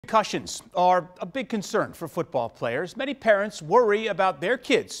Concussions are a big concern for football players. Many parents worry about their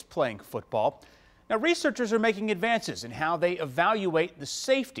kids playing football. Now, researchers are making advances in how they evaluate the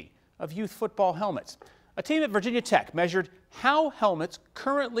safety of youth football helmets. A team at Virginia Tech measured how helmets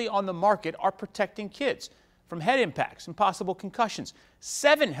currently on the market are protecting kids from head impacts and possible concussions.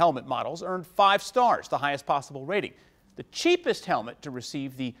 7 helmet models earned 5 stars, the highest possible rating. The cheapest helmet to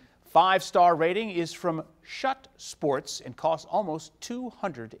receive the 5-star rating is from Schutt Sports and costs almost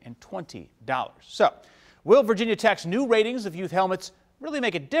 $220. So, will Virginia Tech's new ratings of youth helmets really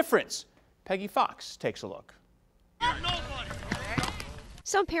make a difference? Peggy Fox takes a look.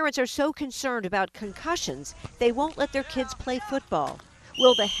 Some parents are so concerned about concussions, they won't let their kids play football.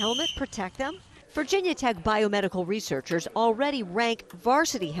 Will the helmet protect them? Virginia Tech biomedical researchers already rank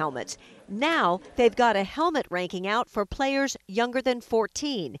varsity helmets. Now they've got a helmet ranking out for players younger than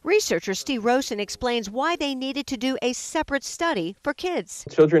 14. Researcher Steve Rosen explains why they needed to do a separate study for kids.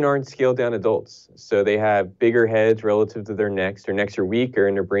 Children aren't scaled down adults, so they have bigger heads relative to their necks. Their necks are weaker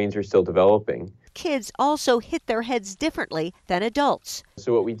and their brains are still developing. Kids also hit their heads differently than adults.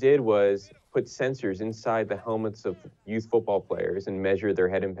 So what we did was put sensors inside the helmets of youth football players and measure their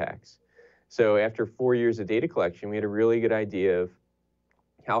head impacts. So after 4 years of data collection, we had a really good idea of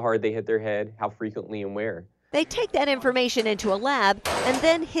how hard they hit their head, how frequently and where. They take that information into a lab and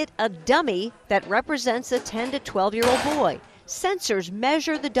then hit a dummy that represents a 10 to 12-year-old boy. Sensors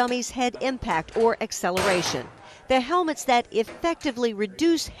measure the dummy's head impact or acceleration. The helmets that effectively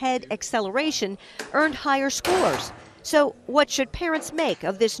reduce head acceleration earned higher scores. So what should parents make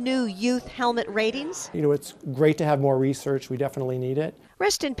of this new youth helmet ratings? It's great to have more research. We definitely need it.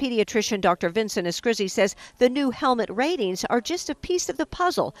 Reston pediatrician Dr. Vincent Escrizzi says the new helmet ratings are just a piece of the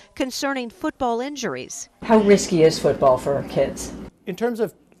puzzle concerning football injuries. How risky is football for kids? In terms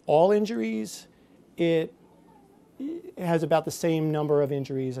of all injuries, it has about the same number of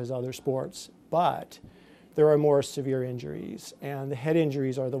injuries as other sports, but there are more severe injuries, and the head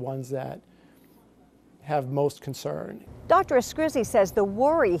injuries are the ones that have most concern. Dr. Escrizzi says the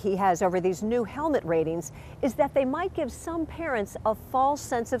worry he has over these new helmet ratings is that they might give some parents a false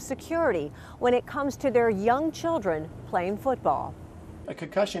sense of security when it comes to their young children playing football. A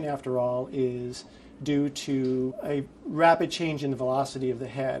concussion, after all, is due to a rapid change in the velocity of the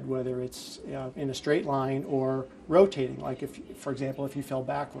head, whether it's in a straight line or rotating, like for example, if you fell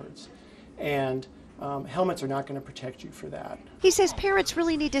backwards. And helmets are not going to protect you for that. He says parents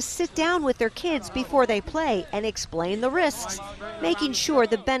really need to sit down with their kids before they play and explain the risks, making sure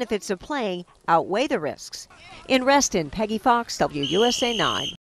the benefits of playing outweigh the risks. In Reston, Peggy Fox, WUSA 9.